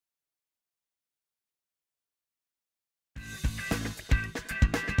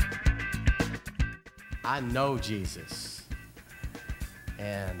I know Jesus,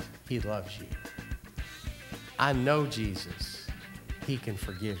 and he loves you. I know Jesus, he can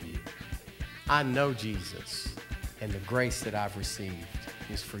forgive you. I know Jesus, and the grace that I've received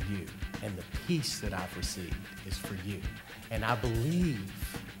is for you, and the peace that I've received is for you. And I believe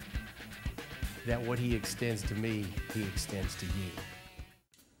that what he extends to me, he extends to you.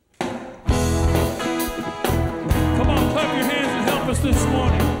 Come on, clap your hands and help us this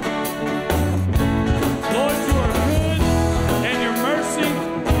morning. Lord, you are good, and your mercy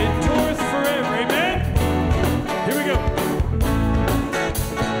endureth forever. Amen? Here we go.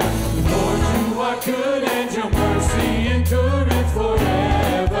 Lord, you are good, and your mercy endureth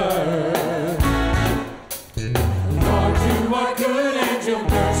forever. Lord, you are good, and your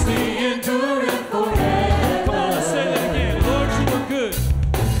mercy endureth forever. Come on, let's say that again. Lord, you are good.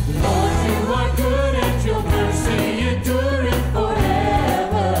 Lord, you are good, and your mercy endureth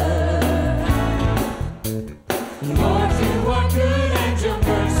forever. Lord, you are good, and your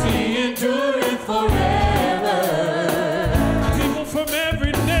mercy endureth forever. People from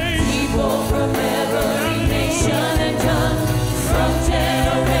every nation, And tongue, from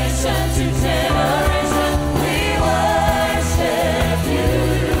generation to generation, we worship you.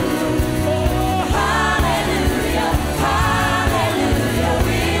 Oh, hallelujah, hallelujah,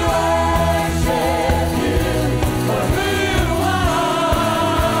 we worship you for who you are.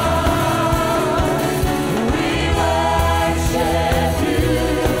 We worship you.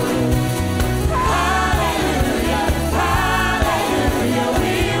 Hallelujah, hallelujah,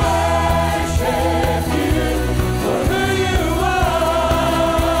 we worship you for who you are.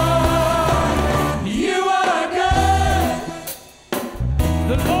 You are good.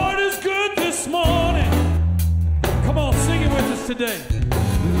 the Lord is good this morning. Come on, sing it with us today.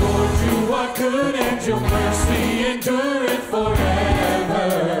 Lord, you are good, and your mercy endureth forever.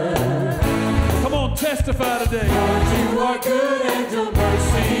 Come on, testify today. Lord, you are good, and your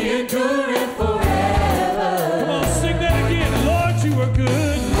mercy endureth forever. Come on, sing that again. Lord, you are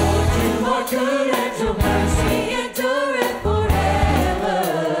good. Lord, you are good, and your mercy endureth forever.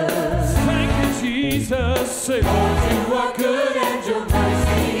 Thank you, Jesus. Say, Lord, you are good, and your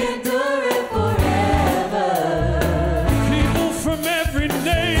mercy endureth forever. People from every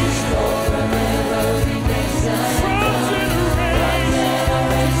nation, from generation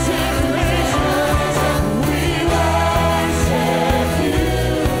to generation, we worship you.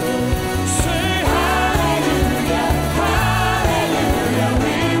 Say hallelujah, hallelujah,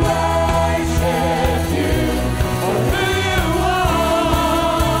 we worship you for who you are.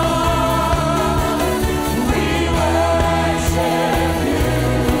 We worship you.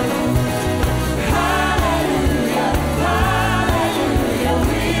 Hallelujah, hallelujah,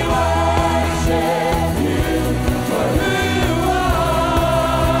 we worship you for who you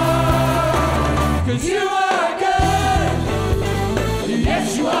are. 'Cause you are good. Yes,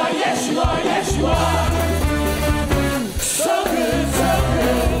 you are, yes, you are, yes, you are. So good, so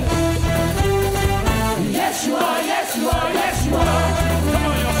good. Yes, you are, yes, you are, yes, you are. Come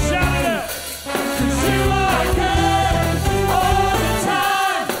on, y'all, shout it out. 'Cause you are good all the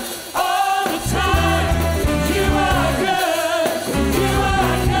time, all the time. You are good, you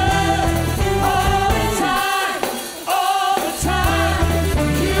are good all the time, all the time.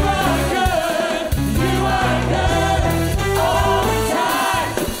 You are good, you are good all the time,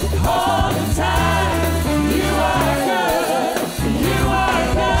 all the time. You are good, you are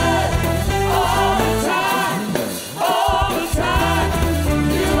good all the time, all the time.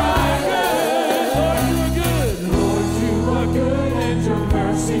 You are good, Lord, you are good. Lord, you are good, and your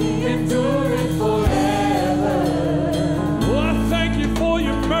mercy endureth forever. Oh, I thank you for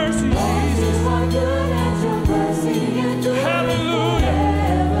your mercy, Jesus. You are good, and your mercy endureth Hallelujah.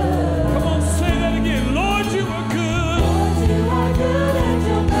 forever. Come on, say that again. Lord, you are good. Lord, you are good, and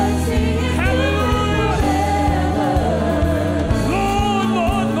your mercy endureth Hallelujah. forever. Lord,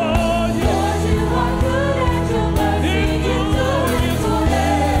 Lord, Lord, you Lord, you are good, and your mercy endureth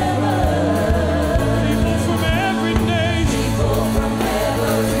forever. people from every nation. People from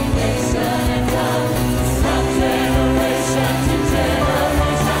every nation and tongue, from generation to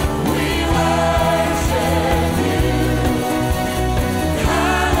generation, we worship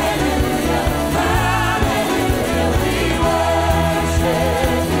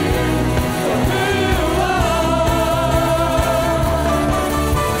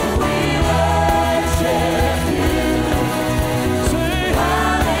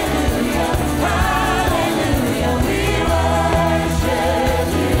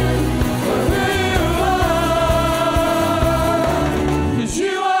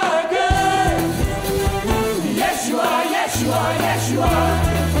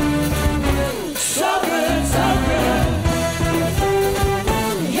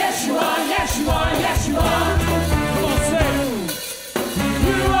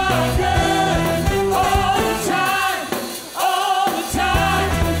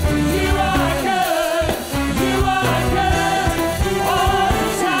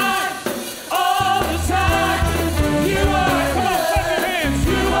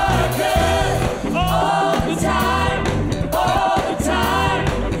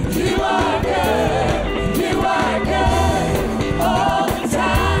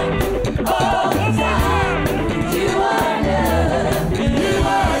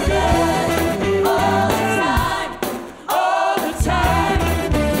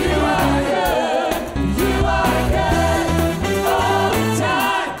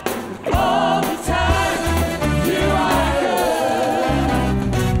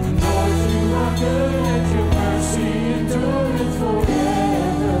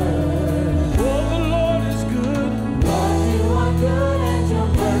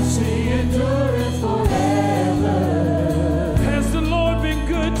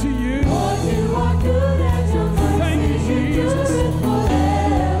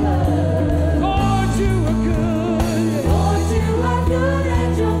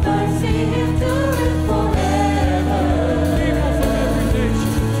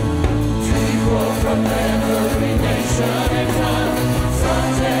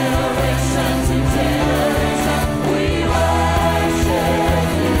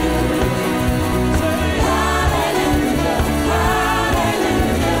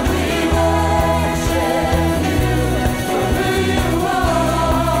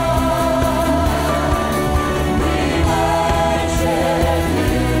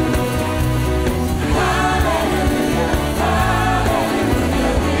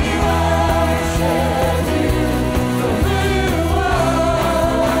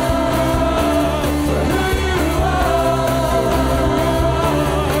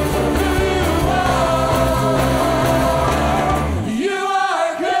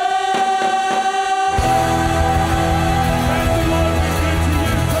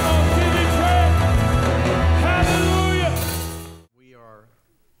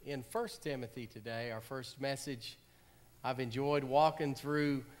in 1 Timothy today, our first message. I've enjoyed walking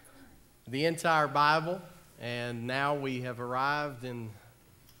through the entire Bible, and now we have arrived in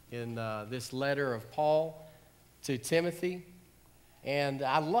this letter of Paul to Timothy. And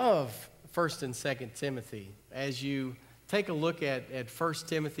I love 1st and 2nd Timothy. As you take a look at 1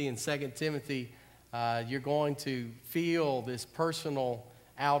 Timothy and 2 Timothy, you're going to feel this personal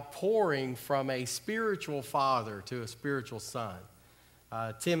outpouring from a spiritual father to a spiritual son.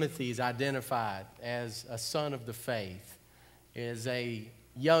 Timothy is identified as a son of the faith, is a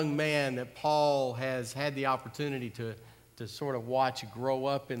young man that Paul has had the opportunity to sort of watch grow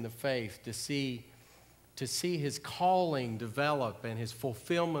up in the faith, to see his calling develop and his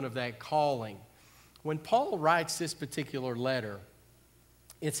fulfillment of that calling. When Paul writes this particular letter,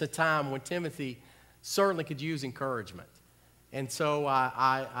 it's a time when Timothy certainly could use encouragement. And so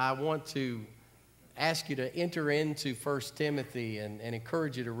I want to ask you to enter into 1 Timothy and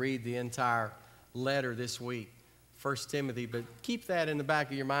encourage you to read the entire letter this week, 1 Timothy. But keep that in the back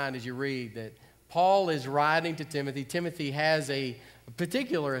of your mind as you read that Paul is writing to Timothy. Timothy has a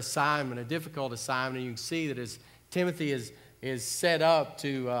particular assignment, a difficult assignment. And you can see that as Timothy is set up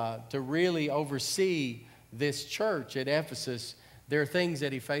to really oversee this church at Ephesus, there are things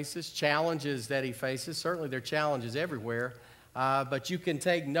that he faces, challenges that he faces. Certainly there are challenges everywhere. But you can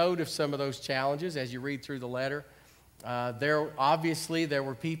take note of some of those challenges as you read through the letter. Obviously, there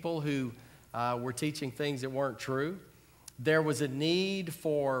were people who were teaching things that weren't true. There was a need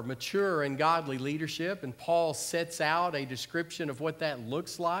for mature and godly leadership, and Paul sets out a description of what that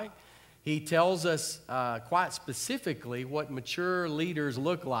looks like. He tells us quite specifically what mature leaders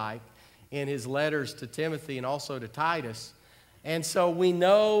look like in his letters to Timothy and also to Titus. And so we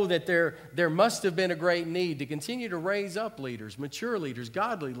know that there must have been a great need to continue to raise up leaders, mature leaders,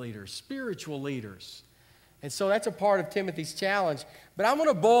 godly leaders, spiritual leaders. And so that's a part of Timothy's challenge. But I'm going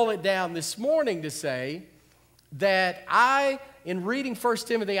to boil it down this morning to say that in reading 1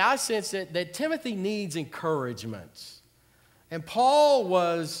 Timothy, I sense that Timothy needs encouragement. And Paul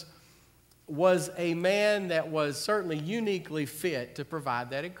was a man that was certainly uniquely fit to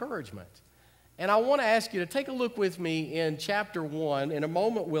provide that encouragement. And I want to ask you to take a look with me in chapter 1. In a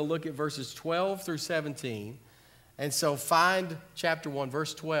moment, we'll look at verses 12 through 17. And so find chapter 1,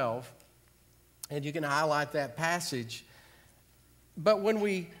 verse 12, and you can highlight that passage. But when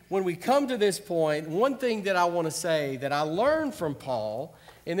we come to this point, one thing that I want to say that I learned from Paul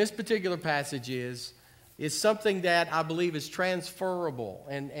in this particular passage is something that I believe is transferable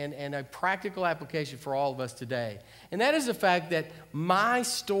and a practical application for all of us today. And that is the fact that my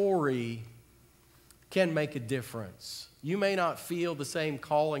story can make a difference. You may not feel the same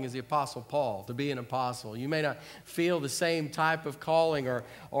calling as the Apostle Paul to be an apostle. You may not feel the same type of calling or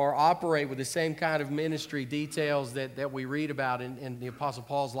operate with the same kind of ministry details that we read about in the Apostle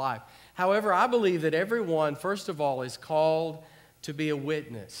Paul's life. However, I believe that everyone, first of all, is called to be a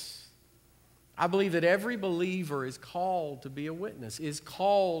witness. I believe that every believer is called to be a witness, is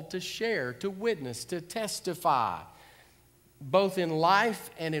called to share, to witness, to testify. Both in life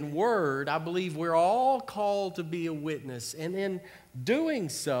and in word, I believe we're all called to be a witness. And in doing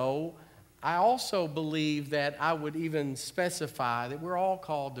so, I also believe that I would even specify that we're all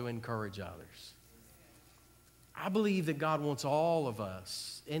called to encourage others. I believe that God wants all of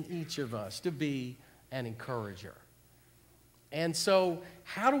us and each of us to be an encourager. And so,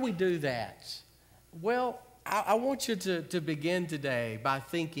 how do we do that? Well, I want you to begin today by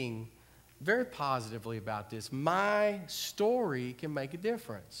thinking very positively about this. My story can make a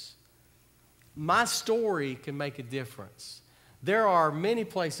difference. My story can make a difference. There are many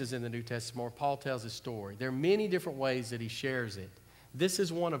places in the New Testament where Paul tells his story. There are many different ways that he shares it. This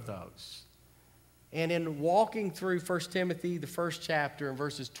is one of those. And in walking through 1 Timothy, the first chapter, in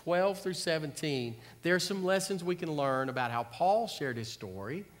verses 12 through 17, there are some lessons we can learn about how Paul shared his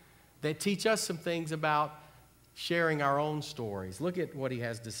story that teach us some things about sharing our own stories. Look at what he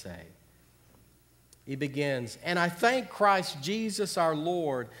has to say. He begins, "And I thank Christ Jesus our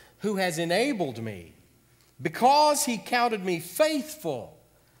Lord, who has enabled me, because he counted me faithful,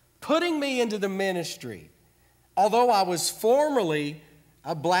 putting me into the ministry, although I was formerly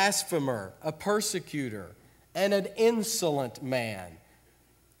a blasphemer, a persecutor, and an insolent man.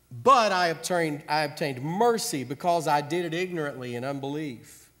 But I obtained mercy because I did it ignorantly in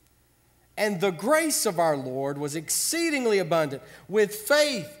unbelief. And the grace of our Lord was exceedingly abundant with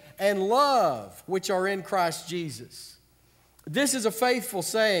faith and love which are in Christ Jesus. This is a faithful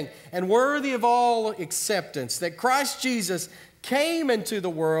saying and worthy of all acceptance, that Christ Jesus came into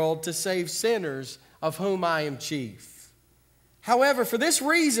the world to save sinners, of whom I am chief. However, for this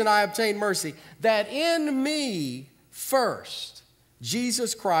reason I obtained mercy, that in me first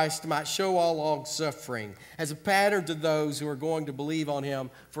Jesus Christ might show all long suffering as a pattern to those who are going to believe on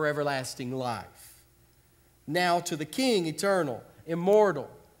him for everlasting life. Now to the King, eternal, immortal,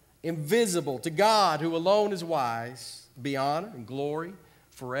 invisible, to God who alone is wise, be honor and glory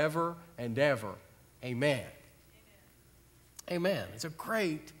forever and ever. Amen." Amen. It's a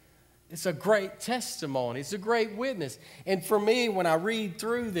great testimony. It's a great witness. And for me, when I read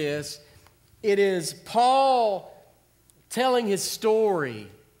through this, it is Paul telling his story,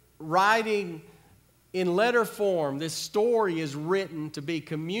 writing in letter form. This story is written to be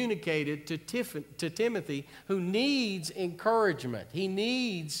communicated to Timothy, who needs encouragement. He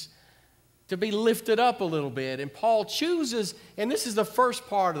needs to be lifted up a little bit. And Paul chooses, and this is the first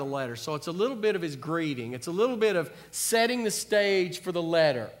part of the letter, so it's a little bit of his greeting. It's a little bit of setting the stage for the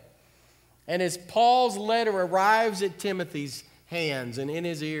letter. And as Paul's letter arrives at Timothy's hands and in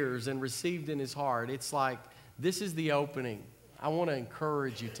his ears and received in his heart, it's like, this is the opening. I want to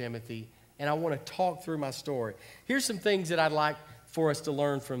encourage you, Timothy, and I want to talk through my story. Here's some things that I'd like for us to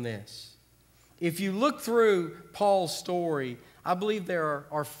learn from this. If you look through Paul's story, I believe there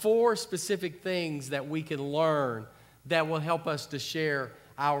are 4 specific things that we can learn that will help us to share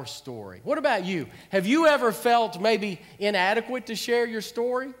our story. What about you? Have you ever felt maybe inadequate to share your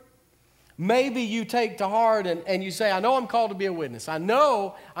story? Maybe you take to heart and you say, I know I'm called to be a witness. I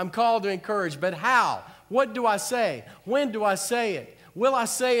know I'm called to encourage, but how? What do I say? When do I say it? Will I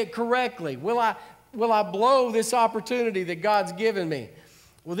say it correctly? Will I blow this opportunity that God's given me?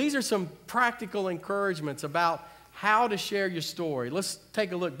 Well, these are some practical encouragements about how to share your story. Let's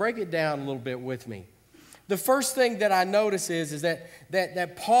take a look. Break it down a little bit with me. The first thing that I notice is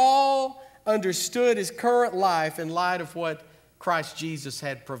that Paul understood his current life in light of what Christ Jesus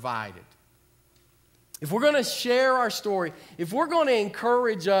had provided. If we're going to share our story, if we're going to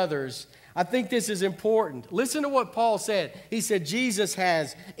encourage others, I think this is important. Listen to what Paul said. He said, Jesus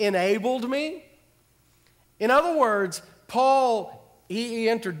has enabled me. In other words, Paul, he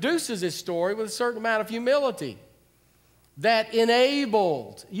introduces his story with a certain amount of humility. That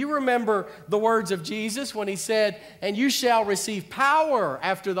enabled. You remember the words of Jesus when he said, and you shall receive power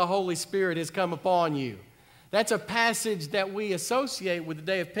after the Holy Spirit has come upon you. That's a passage that we associate with the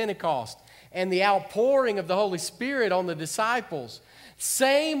day of Pentecost and the outpouring of the Holy Spirit on the disciples.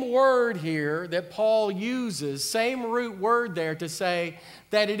 Same word here that Paul uses, same root word there to say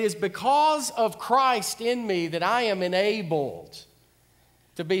that it is because of Christ in me that I am enabled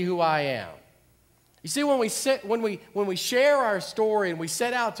to be who I am. You see, when we share our story and we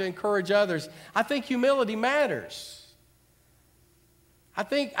set out to encourage others, I think humility matters. I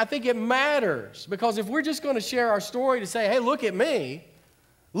think it matters, because if we're just going to share our story to say, hey, look at me,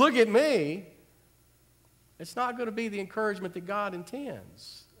 it's not going to be the encouragement that God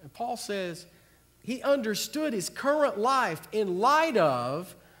intends. And Paul says he understood his current life in light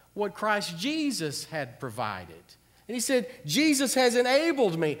of what Christ Jesus had provided. And he said, Jesus has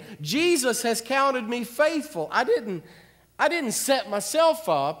enabled me. Jesus has counted me faithful. I didn't set myself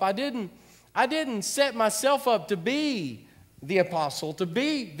up. I didn't set myself up to be the apostle, to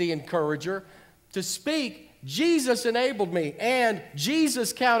be the encourager, to speak. Jesus enabled me, and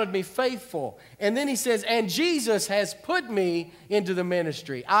Jesus counted me faithful. And then he says, and Jesus has put me into the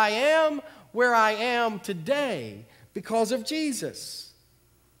ministry. I am where I am today because of Jesus.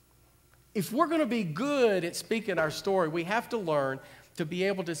 If we're going to be good at speaking our story, we have to learn to be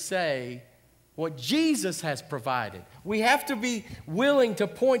able to say what Jesus has provided. We have to be willing to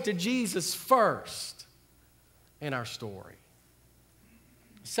point to Jesus first in our story.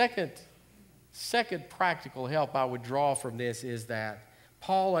 Second practical help I would draw from this is that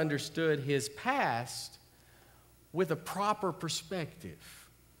Paul understood his past with a proper perspective.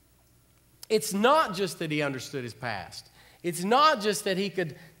 It's not just that he understood his past. It's not just that he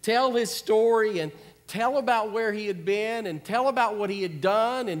could tell his story and tell about where he had been and tell about what he had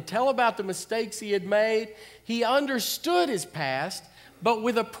done and tell about the mistakes he had made. He understood his past, but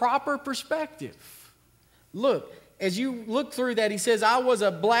with a proper perspective. Look, as you look through that, he says, I was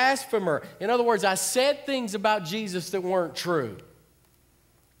a blasphemer. In other words, I said things about Jesus that weren't true.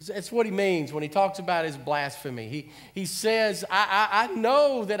 That's what he means when he talks about his blasphemy. He says, I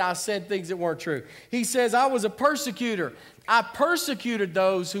know that I said things that weren't true. He says, I was a persecutor. I persecuted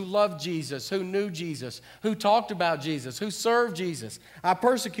those who loved Jesus, who knew Jesus, who talked about Jesus, who served Jesus. I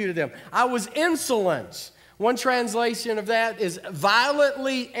persecuted them. I was insolent. One translation of that is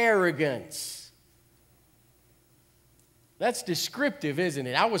violently arrogant. That's descriptive, isn't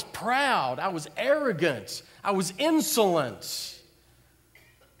it? I was proud. I was arrogant. I was insolent.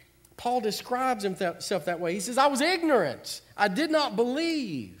 Paul describes himself that way. He says, I was ignorant. I did not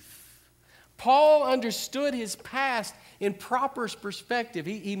believe. Paul understood his past in proper perspective.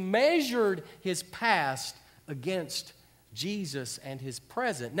 He measured his past against Jesus and his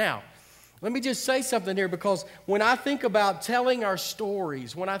present. Now, let me just say something here, because when I think about telling our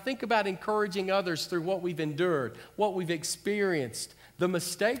stories, when I think about encouraging others through what we've endured, what we've experienced, the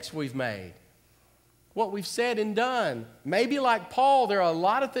mistakes we've made, what we've said and done, maybe like Paul, there are a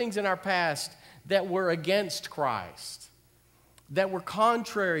lot of things in our past that were against Christ, that were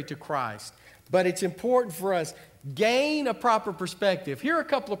contrary to Christ. But it's important for us gain a proper perspective. Here are a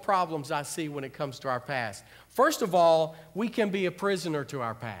couple of problems I see when it comes to our past. First of all, we can be a prisoner to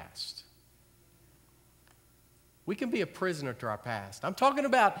our past. We can be a prisoner to our past. I'm talking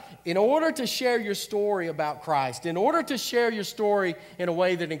about in order to share your story about Christ, in order to share your story in a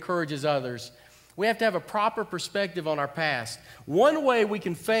way that encourages others, we have to have a proper perspective on our past. One way we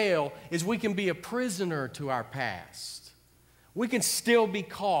can fail is we can be a prisoner to our past. We can still be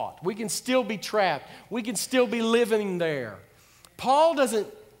caught. We can still be trapped. We can still be living there. Paul doesn't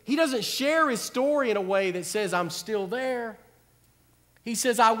share his story in a way that says, I'm still there. He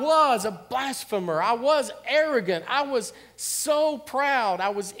says, I was a blasphemer. I was arrogant. I was so proud. I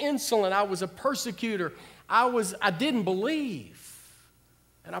was insolent. I was a persecutor. I didn't believe.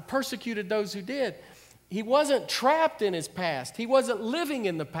 And I persecuted those who did. He wasn't trapped in his past. He wasn't living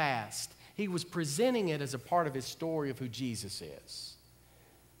in the past. He was presenting it as a part of his story of who Jesus is.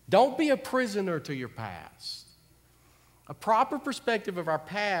 Don't be a prisoner to your past. A proper perspective of our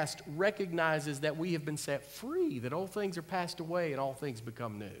past recognizes that we have been set free, that old things are passed away and all things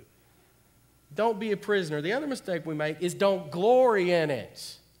become new. Don't be a prisoner. The other mistake we make is don't glory in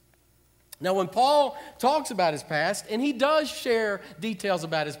it. Now, when Paul talks about his past, and he does share details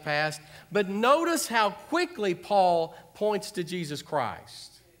about his past, but notice how quickly Paul points to Jesus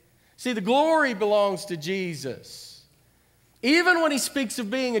Christ. See, the glory belongs to Jesus. Even when he speaks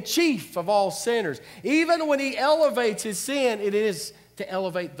of being a chief of all sinners, even when he elevates his sin, it is to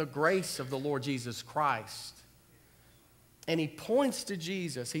elevate the grace of the Lord Jesus Christ. And he points to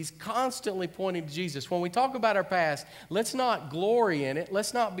Jesus. He's constantly pointing to Jesus. When we talk about our past, let's not glory in it.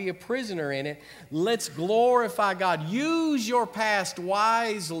 Let's not be a prisoner in it. Let's glorify God. Use your past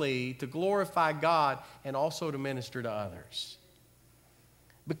wisely to glorify God and also to minister to others.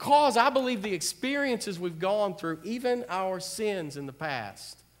 Because I believe the experiences we've gone through, even our sins in the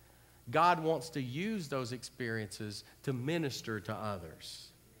past, God wants to use those experiences to minister to others.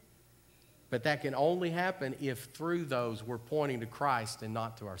 But that can only happen if through those we're pointing to Christ and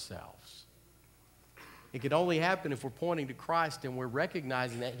not to ourselves. It can only happen if we're pointing to Christ and we're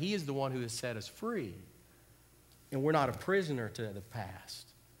recognizing that He is the one who has set us free. And we're not a prisoner to the past.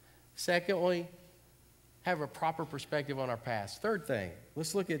 Secondly, have a proper perspective on our past. Third thing,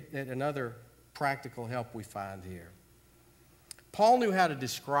 let's look at another practical help we find here. Paul knew how to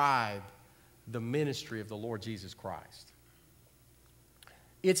describe the ministry of the Lord Jesus Christ.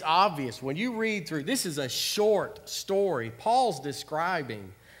 It's obvious when you read through, this is a short story. Paul's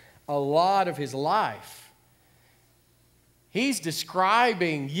describing a lot of his life. He's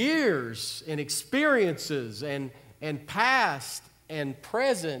describing years and experiences and past and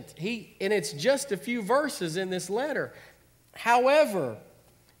present. And it's just a few verses in this letter. However,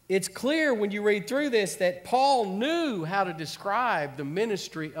 it's clear when you read through this that Paul knew how to describe the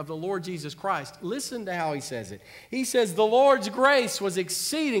ministry of the Lord Jesus Christ. Listen to how he says it. He says, the Lord's grace was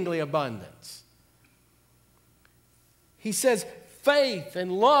exceedingly abundant. He says, faith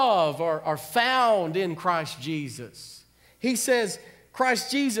and love are found in Christ Jesus. He says,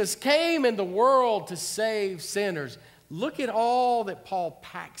 Christ Jesus came in the world to save sinners. Look at all that Paul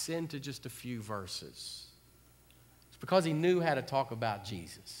packs into just a few verses. It's because he knew how to talk about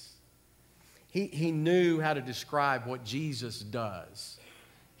Jesus. He knew how to describe what Jesus does.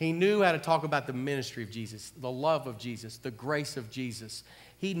 He knew how to talk about the ministry of Jesus, the love of Jesus, the grace of Jesus.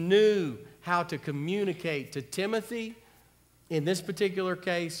 He knew how to communicate to Timothy, in this particular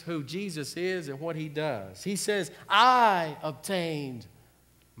case, who Jesus is and what he does. He says, I obtained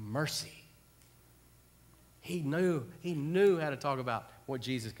mercy. He knew how to talk about what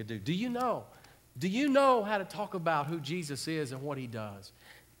Jesus could do. Do you know how to talk about who Jesus is and what he does?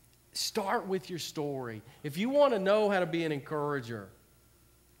 Start with your story. If you want to know how to be an encourager,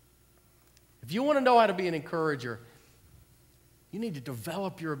 you need to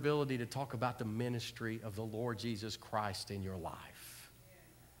develop your ability to talk about the ministry of the Lord Jesus Christ in your life.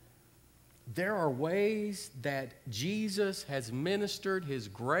 There are ways that Jesus has ministered his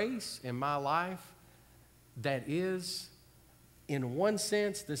grace in my life that is, in one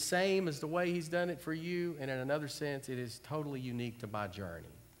sense, the same as the way he's done it for you, and in another sense, it is totally unique to my journey.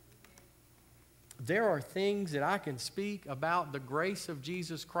 There are things that I can speak about the grace of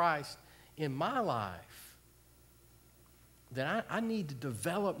Jesus Christ in my life that I need to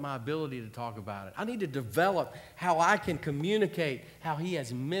develop my ability to talk about it. I need to develop how I can communicate how he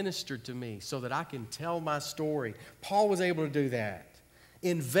has ministered to me so that I can tell my story. Paul was able to do that.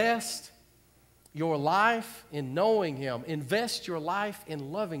 Invest your life in knowing him. Invest your life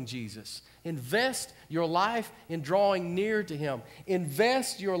in loving Jesus. Invest your life in drawing near to him.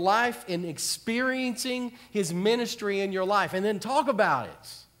 Invest your life in experiencing his ministry in your life. And then talk about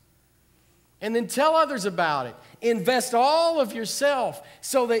it. And then tell others about it. Invest all of yourself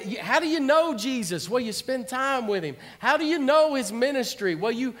so that how do you know Jesus? Well, you spend time with him. How do you know his ministry?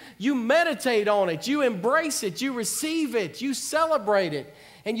 Well, you meditate on it. You embrace it. You receive it. You celebrate it.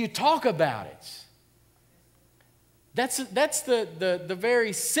 And you talk about it. That's the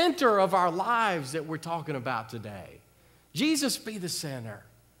very center of our lives that we're talking about today. Jesus be the center.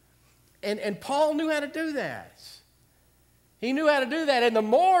 And Paul knew how to do that. He knew how to do that. And the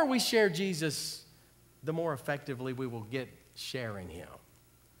more we share Jesus, the more effectively we will get sharing him.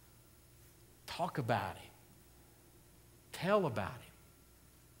 Talk about him. Tell about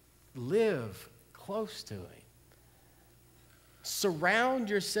him. Live close to him. Surround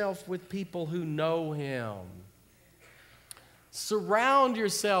yourself with people who know him. Surround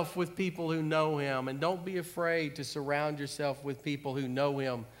yourself with people who know him, and don't be afraid to surround yourself with people who know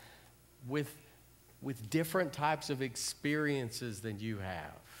him with different types of experiences than you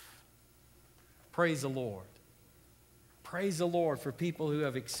have. Praise the Lord. Praise the Lord for people who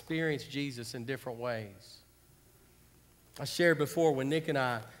have experienced Jesus in different ways. I shared before when Nick and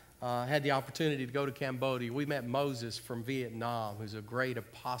I had the opportunity to go to Cambodia, we met Moses from Vietnam, who's a great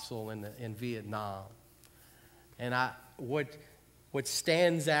apostle in Vietnam. And what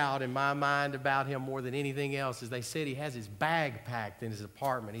stands out in my mind about him more than anything else is they said he has his bag packed in his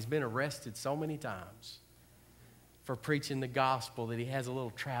apartment. He's been arrested so many times for preaching the gospel that he has a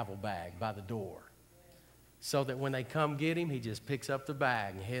little travel bag by the door. So that when they come get him, he just picks up the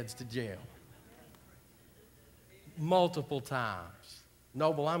bag and heads to jail. Multiple times.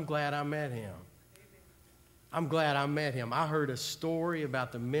 Noble, I'm glad I met him. I'm glad I met him. I heard a story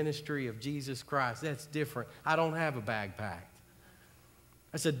about the ministry of Jesus Christ. That's different. I don't have a bag packed.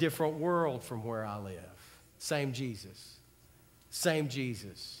 That's a different world from where I live. Same Jesus. Same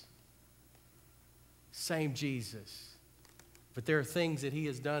Jesus. Same Jesus. But there are things that he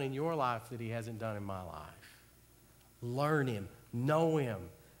has done in your life that he hasn't done in my life. Learn him. Know him.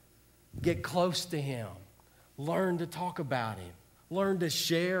 Get close to him. Learn to talk about him. Learn to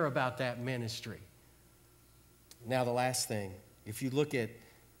share about that ministry. Now the last thing, if you look at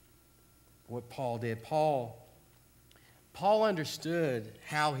what Paul did, Paul understood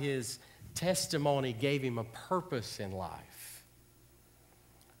how his testimony gave him a purpose in life.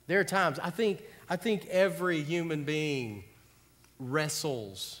 There are times, I think every human being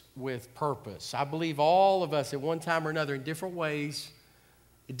wrestles with purpose. I believe all of us at one time or another in different ways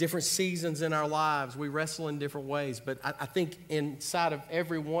At different seasons in our lives, we wrestle in different ways. But I think inside of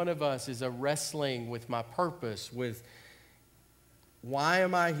every one of us is a wrestling with my purpose, with why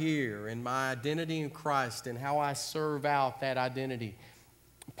am I here, and my identity in Christ, and how I serve out that identity.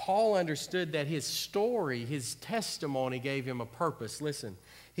 Paul understood that his story, his testimony gave him a purpose. Listen,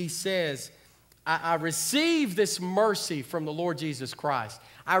 he says, I received this mercy from the Lord Jesus Christ.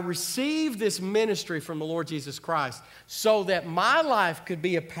 I received this ministry from the Lord Jesus Christ so that my life could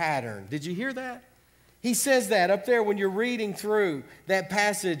be a pattern. Did you hear that? He says that up there when you're reading through that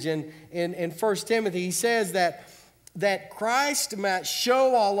passage in 1 Timothy. He says that Christ might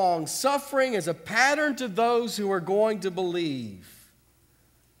show all long suffering as a pattern to those who are going to believe.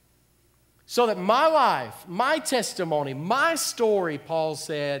 So that my life, my testimony, my story, Paul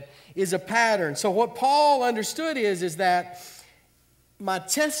said, is a pattern. So what Paul understood is that my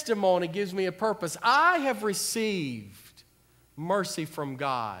testimony gives me a purpose. I have received mercy from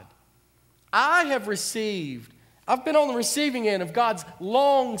God. I've been on the receiving end of God's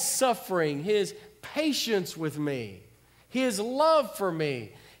long suffering, His patience with me, His love for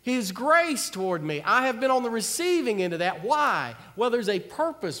me, His grace toward me. I have been on the receiving end of that. Why? Well, there's a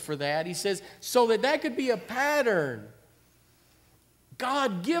purpose for that. He says, so that could be a pattern.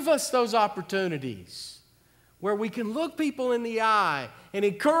 God, give us those opportunities where we can look people in the eye and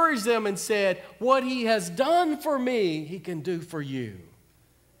encourage them and say, what He has done for me, He can do for you.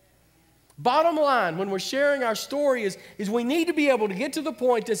 Bottom line, when we're sharing our story is we need to be able to get to the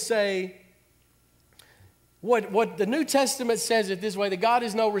point to say, what the New Testament says it this way, that God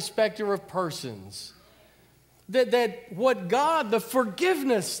is no respecter of persons. That what God, the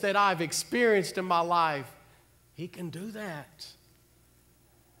forgiveness that I've experienced in my life, He can do that.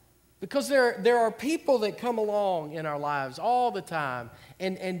 Because there are people that come along in our lives all the time,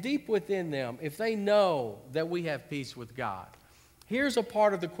 and deep within them, if they know that we have peace with God, here's a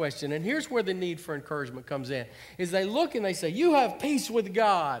part of the question, and here's where the need for encouragement comes in, is they look and they say, you have peace with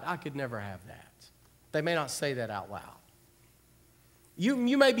God. I could never have that. They may not say that out loud.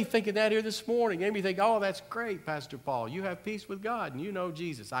 You may be thinking that here this morning. You may be thinking, oh, that's great, Pastor Paul. You have peace with God and you know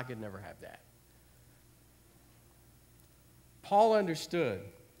Jesus. I could never have that. Paul understood.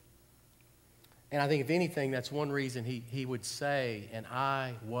 And I think if anything, that's one reason he would say, and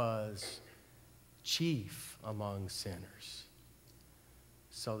I was chief among sinners.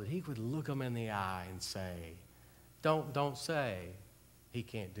 So that he would look them in the eye and say, don't say He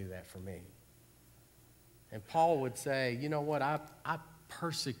can't do that for me. And Paul would say, you know what, I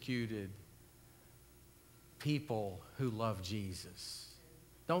persecuted people who love Jesus.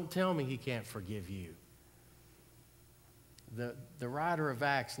 Don't tell me He can't forgive you. The writer of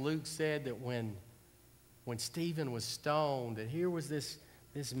Acts, Luke, said that when Stephen was stoned, that here was this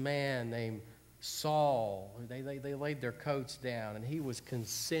man named Saul. They laid their coats down, and he was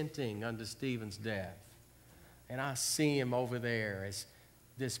consenting unto Stephen's death. And I see him over there as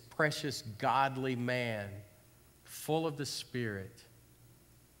this precious, godly man, full of the Spirit,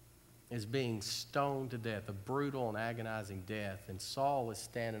 is being stoned to death, a brutal and agonizing death. And Saul is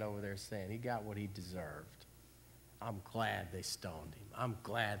standing over there saying, he got what he deserved. I'm glad they stoned him. I'm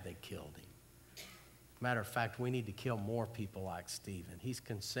glad they killed him. Matter of fact, we need to kill more people like Stephen. He's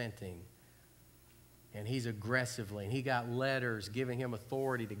consenting, and he's aggressively, and he got letters giving him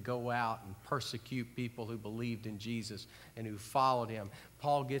authority to go out and persecute people who believed in Jesus and who followed Him.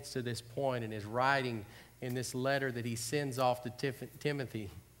 Paul gets to this point in his writing in this letter that he sends off to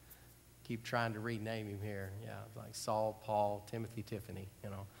Timothy. Keep trying to rename him here. Yeah, like Saul, Paul, Timothy, Tiffany, you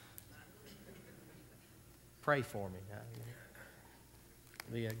know. Pray for me.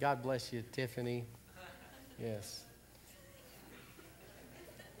 God bless you, Tiffany. Yes.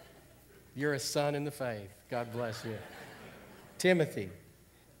 You're a son in the faith. God bless you. Timothy.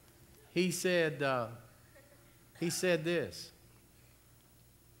 He said this.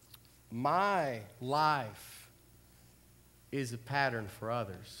 My life is a pattern for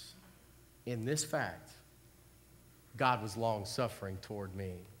others. In this fact, God was long-suffering toward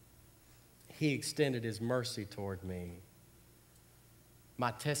me. He extended His mercy toward me. My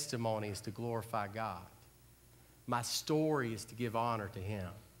testimony is to glorify God. My story is to give honor to Him.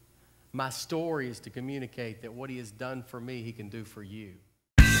 My story is to communicate that what He has done for me, He can do for you.